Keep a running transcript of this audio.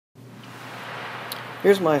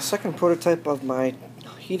Here's my second prototype of my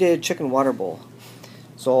heated chicken water bowl.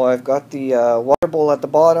 So I've got the water bowl at the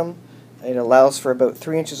bottom. It allows for about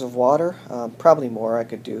 3 inches of water, probably more I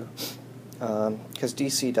could do, because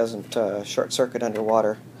DC doesn't short circuit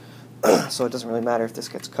underwater, so it doesn't really matter if this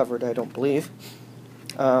gets covered, I don't believe.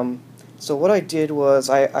 So what I did was,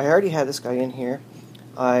 I already had this guy in here.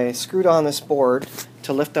 I screwed on this board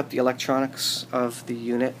to lift up the electronics of the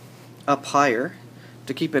unit up higher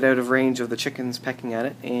to keep it out of range of the chickens pecking at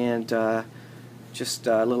it, and just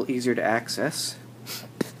a little easier to access.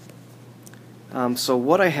 So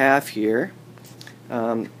what I have here,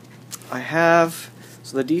 so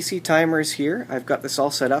the DC timer is here. I've got this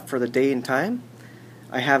all set up for the day and time.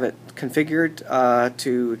 I have it configured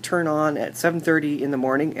to turn on at 7:30 in the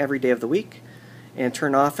morning every day of the week, and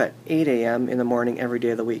turn off at 8 a.m. in the morning every day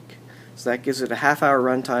of the week. So that gives it a half-hour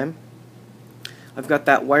runtime. I've got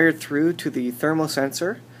that wired through to the thermal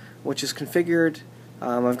sensor, which is configured.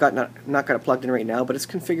 I've got not got it plugged in right now, but it's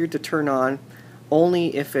configured to turn on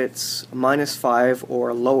only if it's -5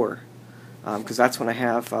 or lower, because that's when I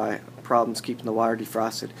have problems keeping the water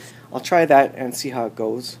defrosted. I'll try that and see how it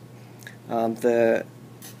goes. The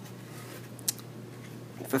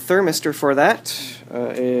thermistor for that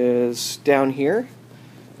is down here.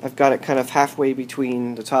 I've got it kind of halfway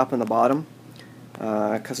between the top and the bottom,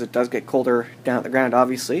 because it does get colder down at the ground,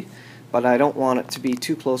 obviously, but I don't want it to be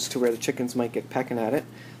too close to where the chickens might get pecking at it.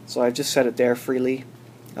 So I've just set it there freely,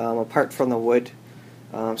 apart from the wood,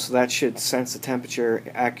 so that should sense the temperature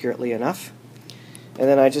accurately enough. And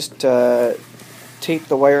then I just tape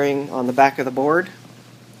the wiring on the back of the board,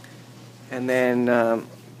 and then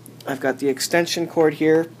I've got the extension cord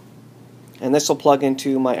here, and this will plug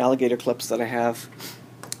into my alligator clips that I have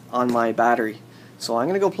on my battery. So I'm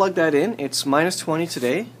going to go plug that in. It's -20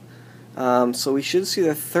 today, so we should see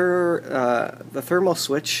the thermal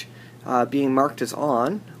switch being marked as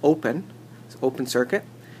on, open, it's open circuit.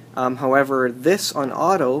 However, this on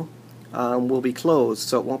auto will be closed,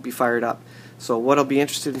 so it won't be fired up. So what I'll be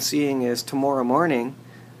interested in seeing is tomorrow morning,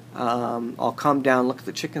 I'll come down, look at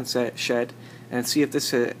the chicken shed, and see if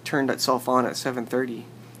this turned itself on at 7:30.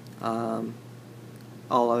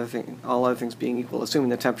 All other things being equal, assuming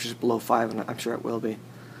the temperature is below 5, and I'm sure it will be.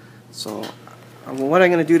 So what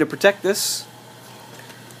I'm going to do to protect this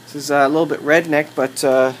is a little bit redneck, but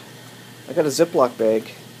I got a Ziploc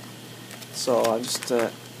bag. So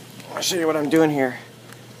I'll show you what I'm doing here.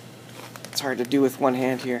 It's hard to do with one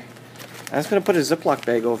hand here. I'm just going to put a Ziploc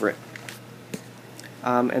bag over it,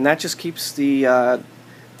 and that just keeps the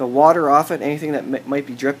water off it, anything that might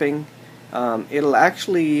be dripping. It'll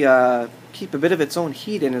actually keep a bit of its own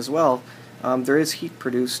heat in as well. There is heat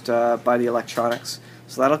produced by the electronics,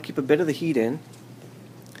 so that'll keep a bit of the heat in,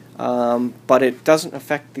 but it doesn't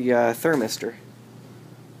affect the thermistor,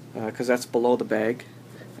 because that's below the bag.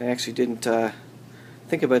 I actually didn't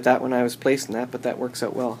think about that when I was placing that, but that works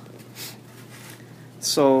out well.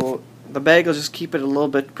 So the bag will just keep it a little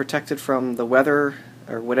bit protected from the weather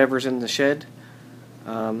or whatever's in the shed.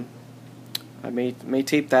 I may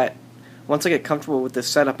tape that. Once I get comfortable with this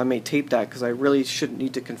setup, I may tape that, because I really shouldn't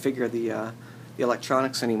need to configure the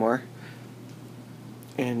electronics anymore.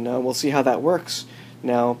 And we'll see how that works.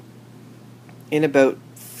 Now, in about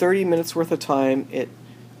 30 minutes worth of time, it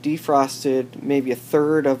defrosted maybe a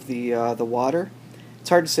third of the water. It's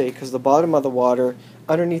hard to say, because the bottom of the water,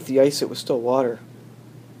 underneath the ice, it was still water.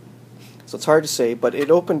 So it's hard to say, but it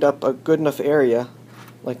opened up a good enough area,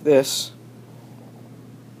 like this,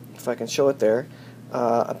 if I can show it there,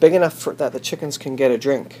 big enough that the chickens can get a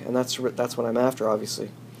drink, and that's what I'm after,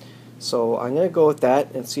 obviously. So I'm going to go with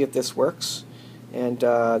that and see if this works. And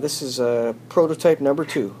this is prototype number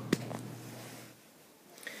 2.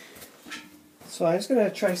 So I'm just going to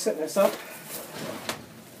try setting this up.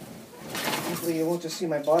 Hopefully you won't just see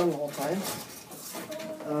my bottom the whole time.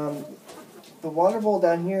 The water bowl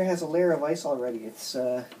down here has a layer of ice already. It's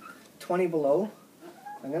 20 below.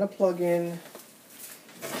 I'm going to plug in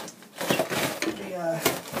the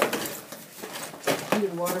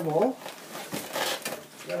heated water bowl.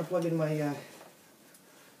 I'm going to plug in my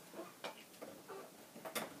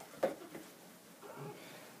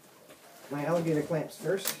alligator clamps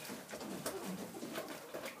first.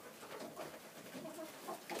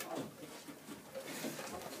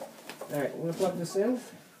 Alright, I'm going to plug this in.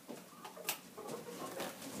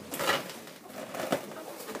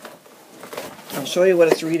 I'll show you what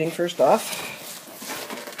it's reading first off.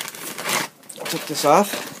 I'll take this off.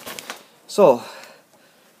 So,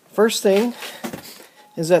 first thing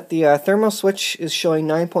is that the thermal switch is showing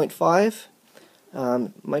 9.5.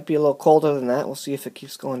 Might be a little colder than that. We'll see if it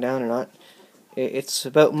keeps going down or not. It's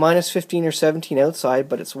about minus 15 or 17 outside,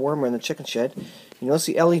 but it's warmer in the chicken shed. You notice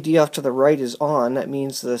the LED off to the right is on. That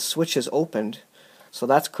means the switch is opened. So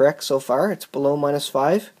that's correct so far. It's below minus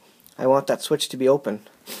 5. I want that switch to be open.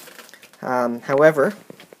 However,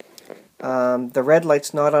 the red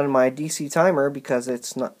light's not on my DC timer because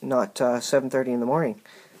it's not 7:30 in the morning.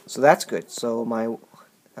 So that's good. So my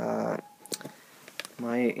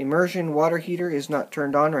immersion water heater is not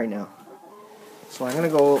turned on right now. So I'm going to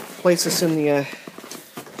go place this in the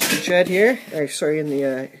shed here, or sorry, in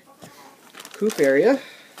the coop area.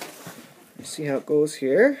 See how it goes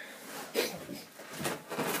here.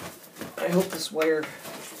 I hope this wire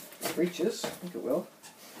reaches. I think it will.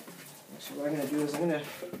 Actually, what I'm going to do is I'm going to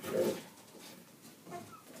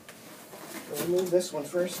remove this one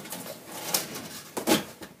first.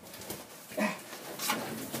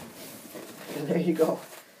 And there you go.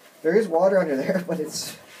 There is water under there, but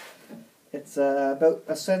it's about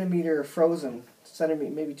a centimeter frozen,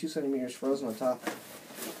 maybe 2 centimeters frozen on top.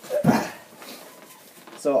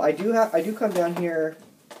 So I do come down here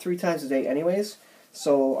 3 times a day, anyways.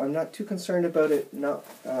 So I'm not too concerned about it not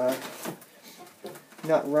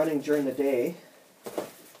running during the day,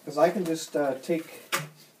 because I can just take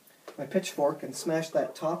my pitchfork and smash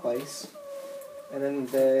that top ice, and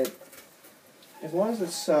then as long as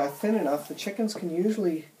it's thin enough, the chickens can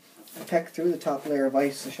usually peck through the top layer of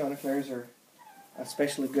ice. The Chanticleers are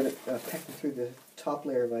especially good at pecking through the top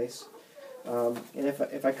layer of ice. And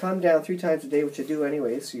if I come down 3 times a day, which I do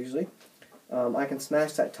anyways usually, I can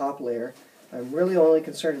smash that top layer. I'm really only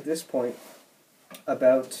concerned at this point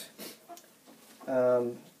about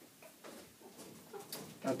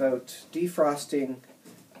defrosting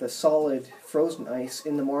the solid frozen ice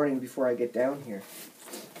in the morning before I get down here.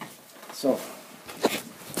 So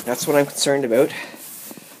that's what I'm concerned about.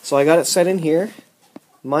 So I got it set in here.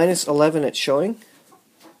 Minus 11 it's showing.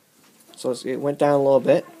 So it went down a little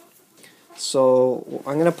bit. So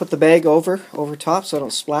I'm going to put the bag over top so I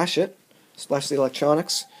don't splash the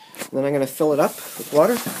electronics. And then I'm going to fill it up with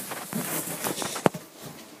water.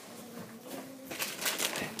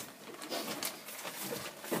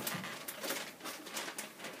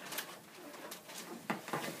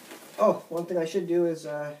 Oh, one thing I should do is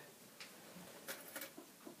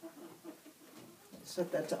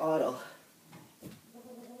set that to auto.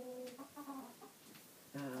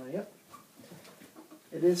 Yep.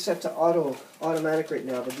 It is set to automatic right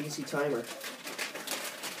now, the DC timer.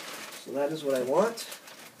 So that is what I want.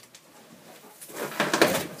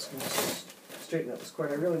 Let's straighten out this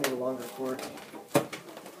cord. I really need a longer cord.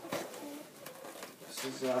 This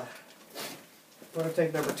is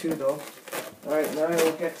prototype number 2 though. Alright, now I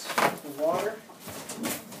will get the water.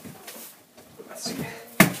 Let's see.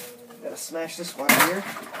 Gotta smash this wire here.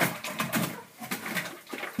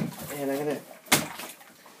 And I'm gonna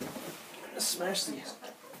smash some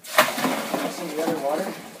of the other water.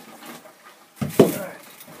 Alright,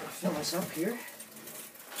 fill this up here.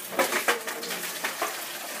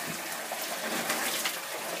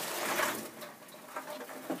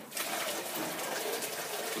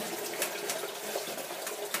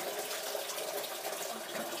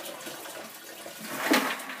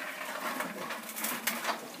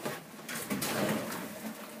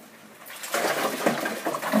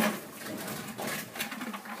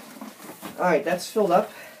 Alright, that's filled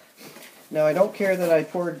up. Now I don't care that I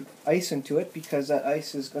poured ice into it because that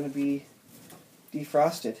ice is going to be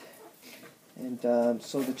defrosted. And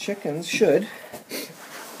so the chickens should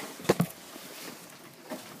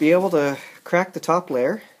be able to crack the top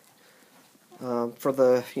layer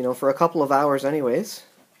for a couple of hours anyways.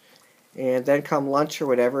 And then come lunch or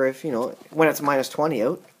whatever, if when it's minus 20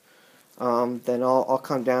 out, then I'll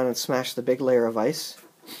come down and smash the big layer of ice.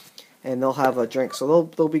 And they'll have a drink. So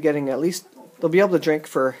they'll be getting they'll be able to drink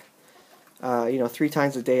for 3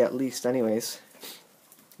 times a day at least anyways.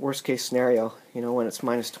 Worst case scenario, when it's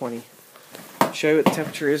minus 20. I'll show you what the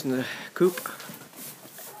temperature is in the coop.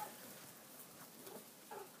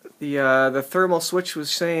 The thermal switch was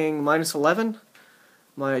saying minus 11.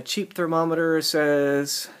 My cheap thermometer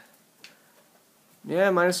says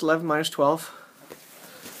minus 11, minus 12.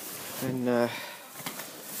 And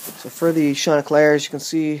so for the Chanticleers, you can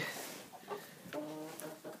see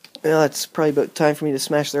it's probably about time for me to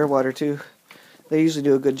smash their water too. They usually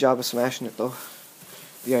do a good job of smashing it though,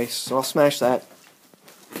 the ice. So I'll smash that.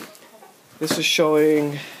 This is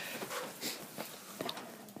showing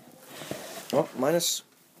minus.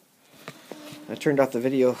 I turned off the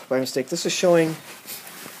video by mistake. This is showing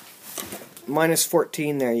minus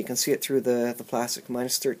 14 there. You can see it through the plastic.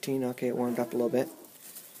 Minus 13. Okay, it warmed up a little bit.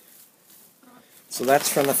 So that's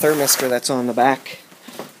from the thermistor that's on the back,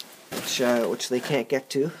 which they can't get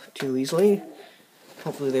to too easily.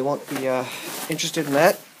 Hopefully they won't be interested in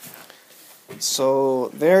that. So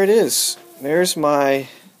there it is. There's my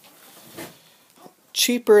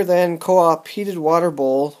cheaper than co-op heated water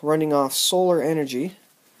bowl running off solar energy.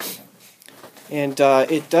 And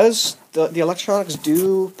it does, the electronics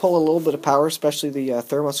do pull a little bit of power, especially the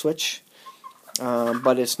thermo switch.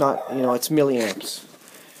 But it's not, it's milliamps.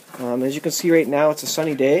 As you can see right now, it's a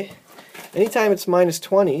sunny day. Anytime it's minus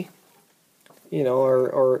 20,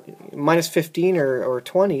 or minus 15 or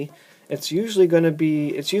 20, it's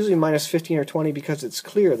usually minus 15 or 20 because it's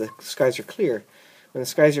clear, the skies are clear. When the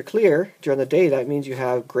skies are clear during the day, that means you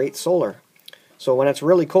have great solar. So when it's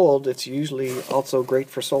really cold, it's usually also great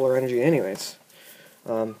for solar energy anyways.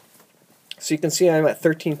 So you can see I'm at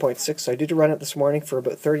 13.6. So I did run it this morning for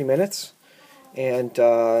about 30 minutes. And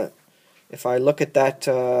if I look at that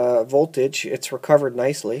voltage, it's recovered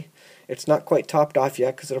nicely. It's not quite topped off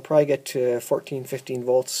yet because it'll probably get to 14, 15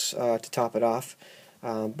 volts to top it off.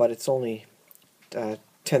 But it's only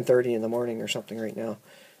 10:30 in the morning or something right now.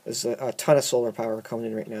 There's a ton of solar power coming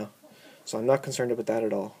in right now. So I'm not concerned about that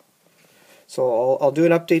at all. So I'll do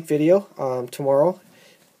an update video tomorrow.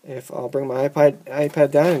 If I'll bring my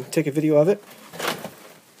iPad down and take a video of it.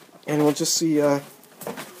 And we'll just see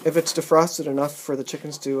if it's defrosted enough for the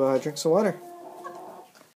chickens to drink some water.